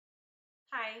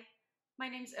Hi, my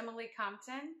name's Emily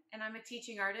Compton, and I'm a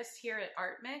teaching artist here at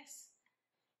ArtMix.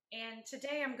 And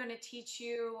today I'm going to teach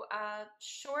you a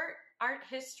short art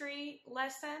history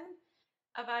lesson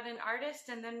about an artist,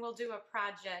 and then we'll do a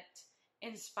project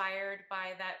inspired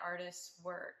by that artist's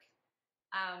work.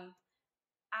 Um,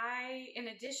 in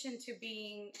addition to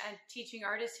being a teaching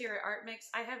artist here at ArtMix,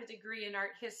 I have a degree in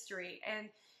art history, and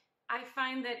I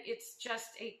find that it's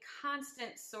just a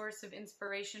constant source of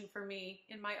inspiration for me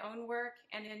in my own work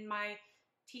and in my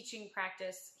teaching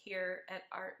practice here at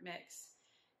ArtMix.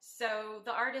 So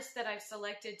the artist that I've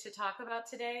selected to talk about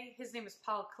today, his name is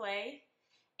Paul Klee,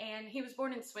 and he was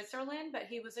born in Switzerland, but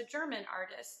he was a German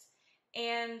artist.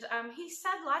 And he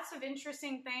said lots of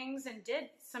interesting things and did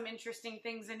some interesting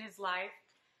things in his life.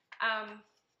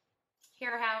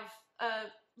 Here I have a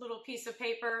little piece of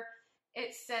paper.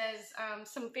 It says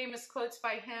some famous quotes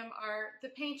by him are, "The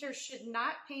painter should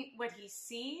not paint what he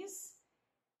sees,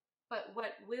 but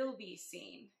what will be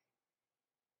seen."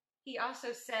 He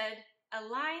also said, "A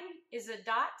line is a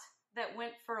dot that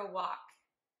went for a walk."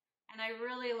 And I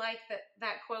really like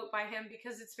that quote by him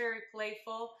because it's very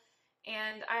playful.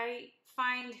 And I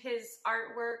find his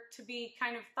artwork to be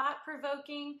kind of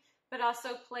thought-provoking, but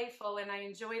also playful, and I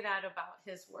enjoy that about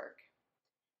his work.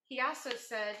 He also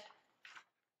said,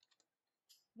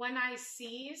 "One eye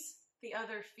sees, the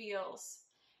other feels."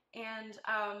 And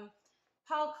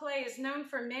Paul Klee is known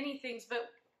for many things,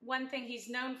 but one thing he's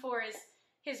known for is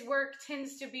his work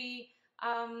tends to be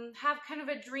have kind of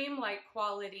a dreamlike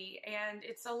quality, and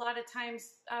it's a lot of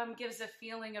times gives a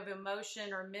feeling of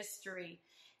emotion or mystery.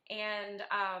 And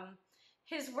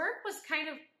his work was kind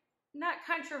of not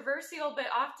controversial, but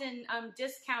often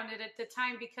discounted at the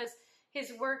time because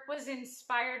his work was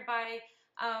inspired by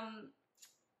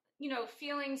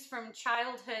feelings from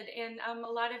childhood, and a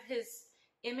lot of his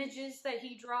images that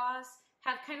he draws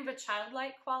have kind of a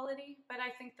childlike quality, but I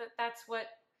think that that's what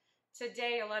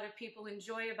today a lot of people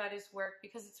enjoy about his work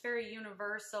because it's very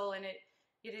universal and it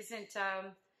isn't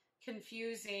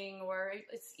confusing, or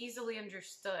it's easily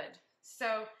understood.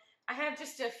 So I have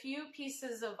just a few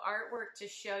pieces of artwork to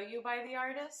show you by the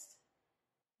artist.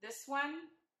 This one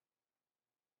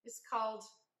is called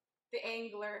The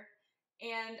Angler,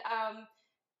 and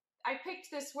I picked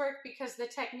this work because the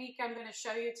technique I'm going to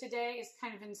show you today is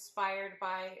kind of inspired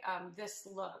by this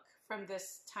look from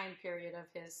this time period of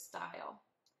his style.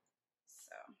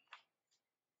 So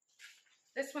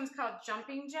this one's called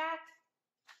Jumping Jack.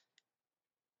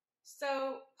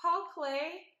 So Paul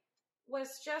Klee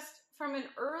was just from an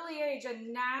early age a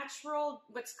natural,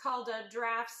 what's called a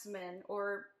draftsman,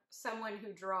 or someone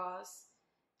who draws.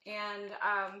 And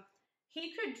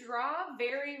he could draw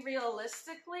very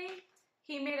realistically.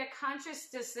 He made a conscious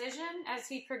decision as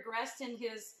he progressed in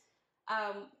his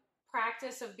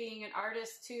practice of being an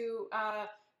artist to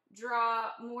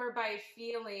draw more by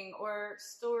feeling or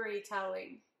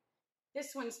storytelling.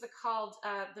 This one's called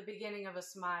The Beginning of a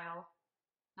Smile.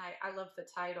 I love the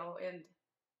title, and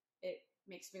it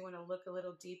makes me want to look a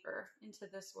little deeper into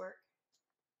this work.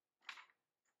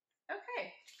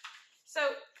 Okay, so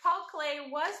Paul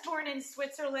Klee was born in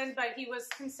Switzerland, but he was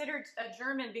considered a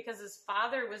German because his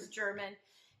father was German,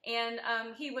 and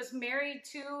he was married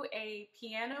to a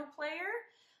piano player,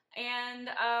 and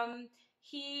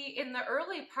he, in the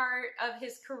early part of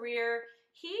his career,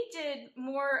 he did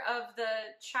more of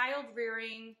the child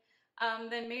rearing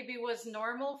than maybe was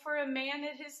normal for a man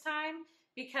at his time,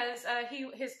 because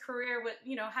his career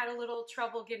had a little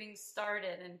trouble getting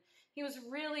started, and he was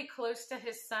really close to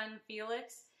his son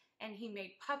Felix, and he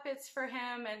made puppets for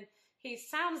him, and he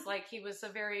sounds like he was a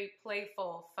very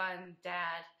playful, fun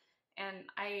dad, and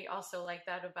I also like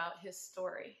that about his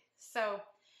story. So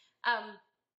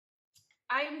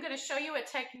I'm going to show you a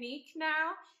technique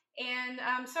now,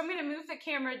 and so I'm going to move the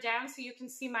camera down so you can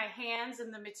see my hands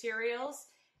and the materials,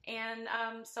 and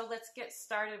so let's get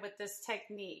started with this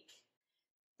technique.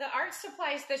 The art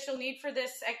supplies that you'll need for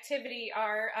this activity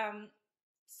are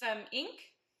some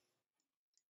ink,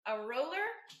 a roller,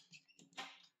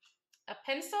 a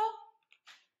pencil,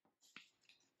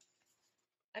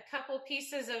 a couple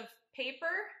pieces of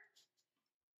paper.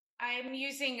 I'm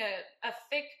using a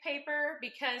thick paper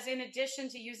because in addition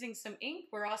to using some ink,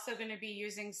 we're also going to be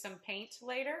using some paint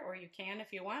later, or you can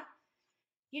if you want.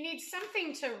 You need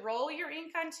something to roll your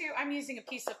ink onto. I'm using a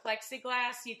piece of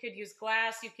plexiglass. You could use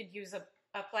glass, you could use a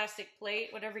plastic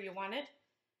plate, whatever you wanted.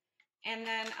 And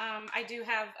then I do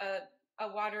have a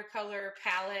watercolor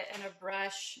palette and a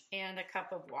brush and a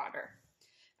cup of water.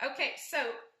 Okay, so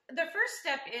the first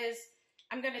step is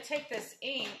I'm going to take this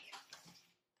ink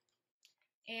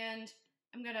and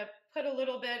I'm going to put a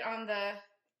little bit on the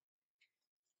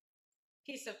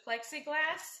piece of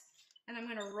plexiglass. and I'm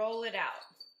going to roll it out.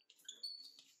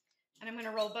 And I'm going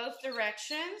to roll both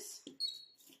directions.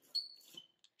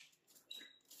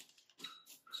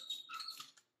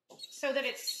 So that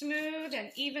it's smooth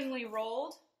and evenly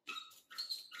rolled.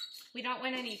 We don't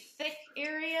want any thick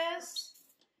areas.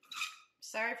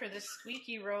 Sorry for the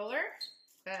squeaky roller,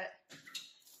 but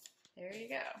there you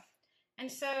go.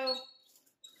 And so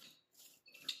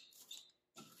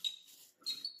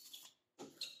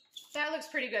that looks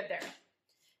pretty good there.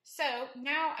 So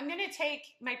now I'm going to take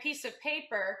my piece of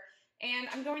paper and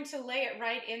I'm going to lay it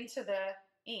right into the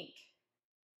ink.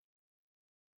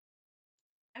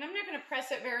 And I'm not going to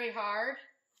press it very hard.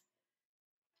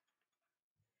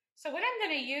 So what I'm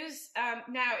going to use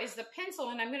now is the pencil,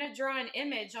 and I'm going to draw an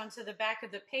image onto the back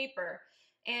of the paper.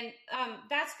 And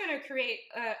that's going to create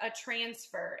a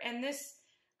transfer. And this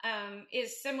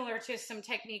is similar to some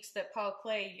techniques that Paul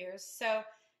Klee used. So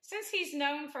since he's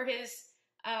known for his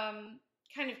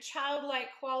kind of childlike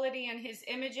quality in his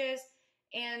images,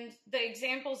 and the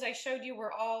examples I showed you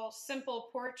were all simple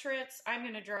portraits, I'm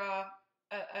going to draw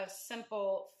a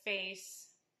simple face.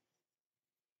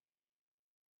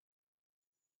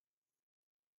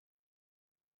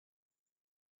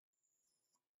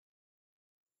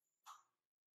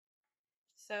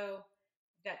 So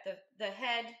we've got the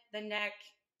head, the neck,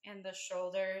 and the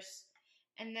shoulders.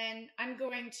 And then I'm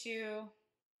going to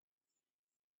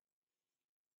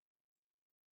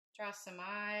draw some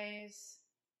eyes,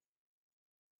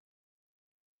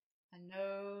 a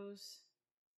nose,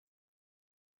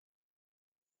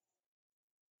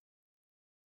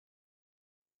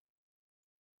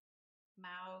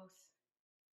 mouth.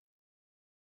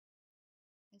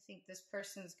 I think this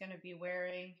person's going to be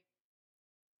wearing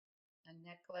a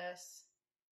necklace.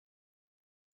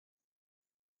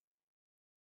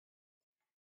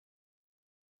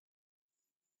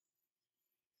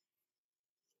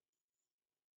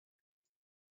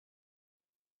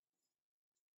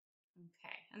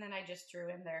 Okay, and then I just drew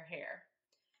in their hair.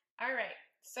 All right,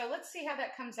 so let's see how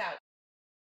that comes out.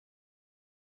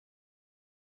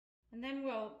 And then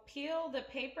we'll peel the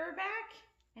paper back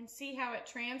and see how it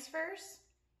transfers.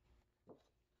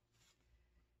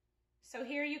 So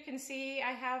here you can see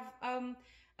I have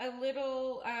a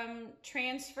little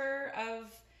transfer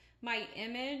of my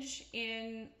image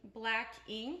in black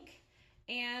ink,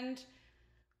 and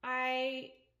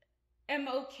I am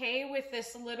okay with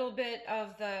this little bit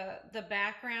of the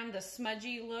background, the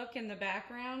smudgy look in the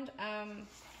background.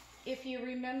 If you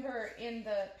remember in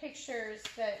the pictures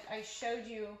that I showed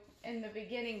you in the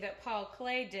beginning that Paul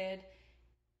Klee did,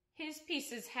 his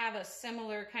pieces have a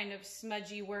similar kind of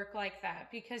smudgy work like that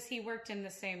because he worked in the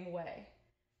same way.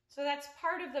 So that's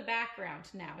part of the background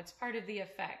now. It's part of the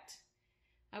effect.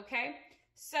 Okay,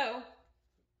 so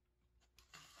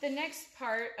the next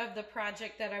part of the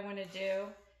project that I want to do,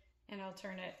 and I'll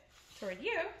turn it toward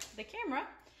you, the camera,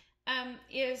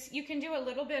 is you can do a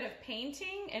little bit of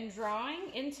painting and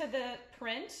drawing into the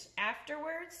print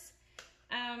afterwards.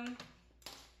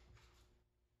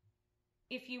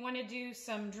 If you want to do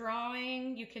some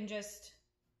drawing, you can just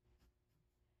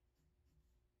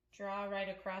draw right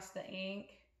across the ink.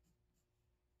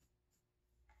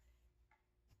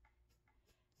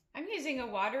 I'm using a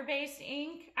water-based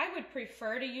ink. I would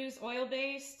prefer to use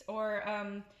oil-based or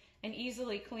an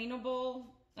easily cleanable,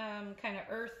 kind of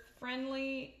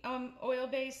earth-friendly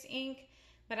oil-based ink,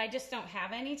 but I just don't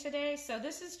have any today. So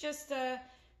this is just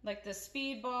like the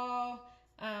Speedball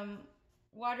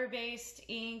water-based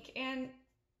ink, and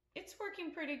it's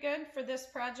working pretty good for this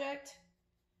project.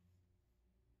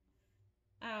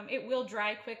 It will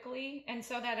dry quickly, and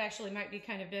so that actually might be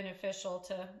kind of beneficial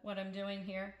to what I'm doing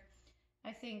here.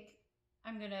 I think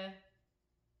I'm going to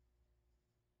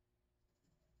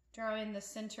draw in the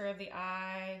center of the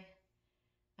eye.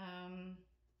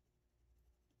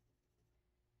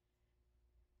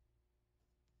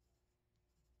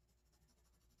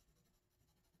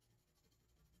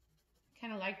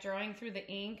 Kind of like drawing through the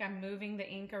ink. I'm moving the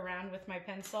ink around with my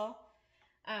pencil.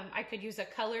 I could use a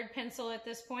colored pencil at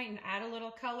this point and add a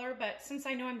little color, but since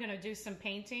I know I'm going to do some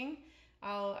painting,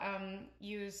 I'll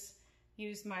use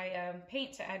my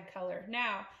paint to add color.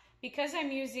 Now, because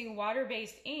I'm using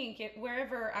water-based ink,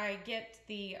 wherever I get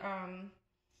the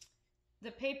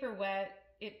paper wet,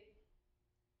 it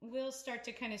will start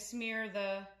to kind of smear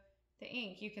the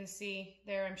ink. You can see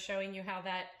there I'm showing you how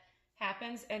that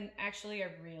happens, and actually I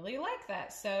really like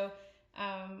that. So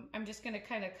I'm just going to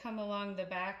kind of come along the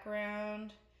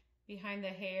background behind the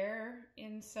hair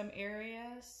in some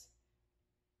areas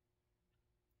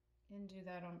and do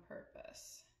that on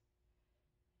purpose.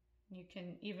 You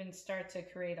can even start to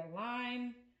create a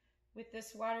line with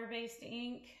this water-based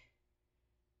ink.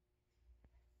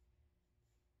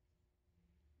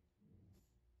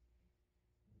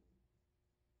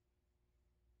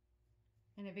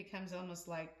 and it becomes almost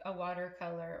like a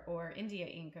watercolor or India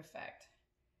ink effect.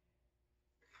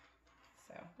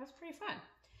 So that's pretty fun.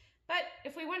 But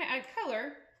if we want to add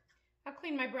color, I'll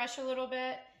clean my brush a little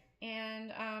bit,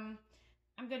 and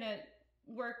I'm going to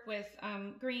work with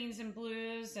greens and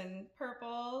blues and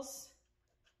purples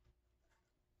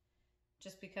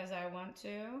just because I want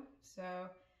to. So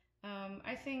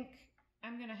I think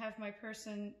I'm going to have my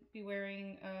person be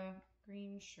wearing a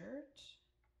green shirt.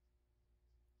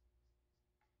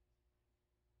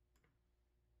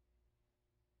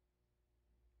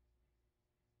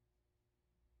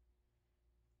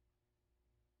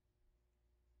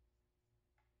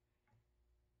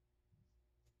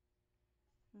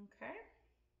 Okay.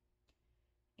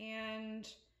 And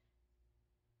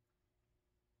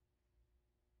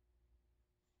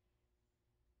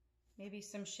maybe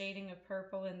some shading of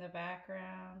purple in the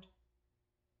background.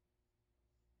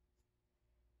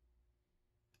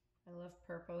 I love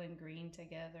purple and green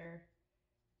together.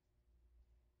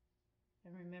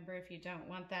 And remember, if you don't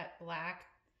want that black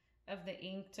of the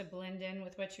ink to blend in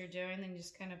with what you're doing, then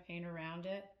just kind of paint around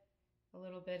it. A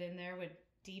little bit in there would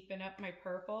deepen up my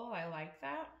purple. I like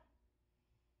that.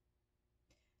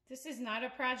 This is not a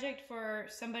project for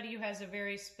somebody who has a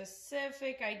very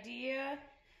specific idea.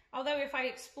 Although if I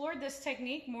explored this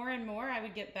technique more and more, I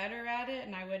would get better at it,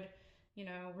 and I would, you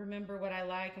know, remember what I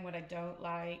like and what I don't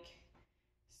like.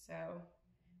 So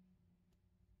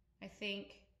I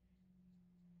think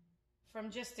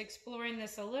from just exploring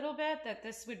this a little bit, that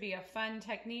this would be a fun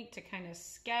technique to kind of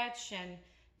sketch and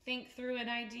think through an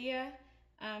idea.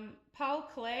 Paul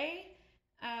Klee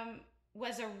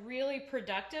was a really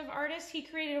productive artist. He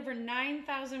created over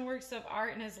 9,000 works of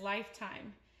art in his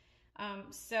lifetime.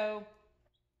 So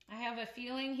I have a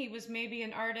feeling he was maybe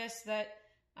an artist that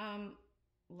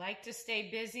liked to stay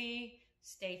busy,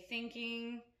 stay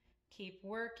thinking, keep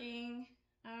working.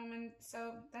 And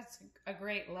so that's a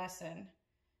great lesson.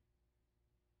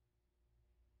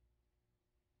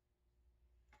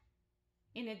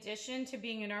 In addition to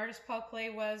being an artist, Paul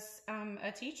Klee was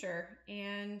a teacher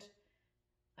and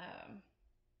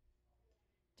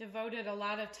devoted a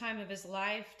lot of time of his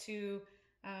life to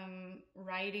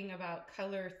writing about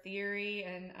color theory,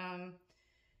 and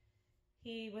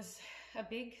he was a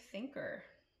big thinker.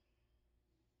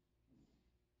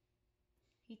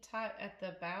 He taught at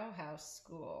the Bauhaus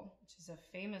School, which is a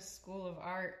famous school of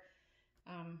art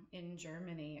in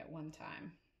Germany at one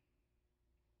time.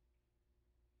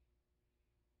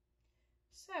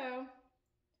 So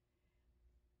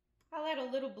I'll add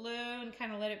a little blue and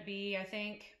kind of let it be. I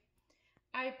think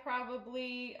I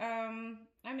probably, I'm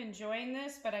enjoying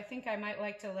this, but I think I might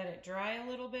like to let it dry a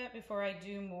little bit before I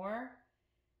do more.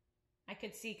 I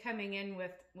could see coming in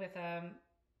with pen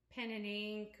and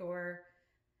ink or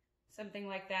something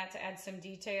like that to add some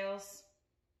details.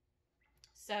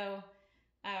 So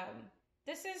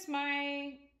this is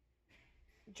my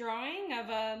drawing of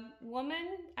a woman,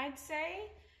 I'd say,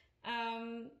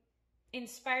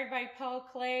 inspired by Paul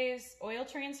Klee's oil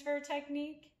transfer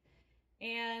technique.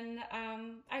 And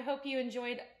I hope you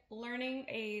enjoyed learning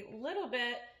a little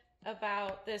bit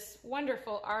about this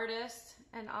wonderful artist,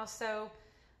 and also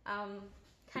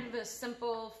kind of a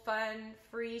simple, fun,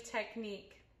 free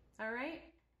technique. All right?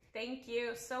 Thank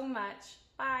you so much.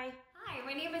 Bye. Hi,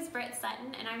 my name is Britt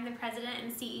Sutton, and I'm the president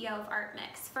and CEO of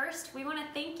ArtMix. First, we want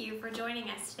to thank you for joining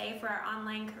us today for our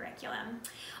online curriculum.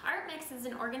 ArtMix is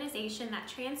an organization that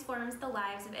transforms the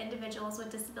lives of individuals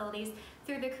with disabilities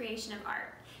through the creation of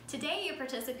art. Today, you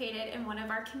participated in one of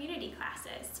our community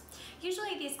classes.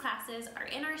 Usually, these classes are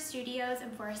in our studios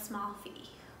and for a small fee.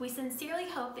 We sincerely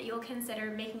hope that you'll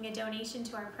consider making a donation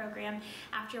to our program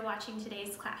after watching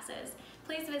today's classes.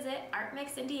 Please visit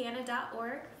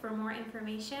artmixindiana.org for more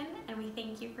information, and we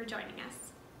thank you for joining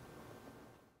us.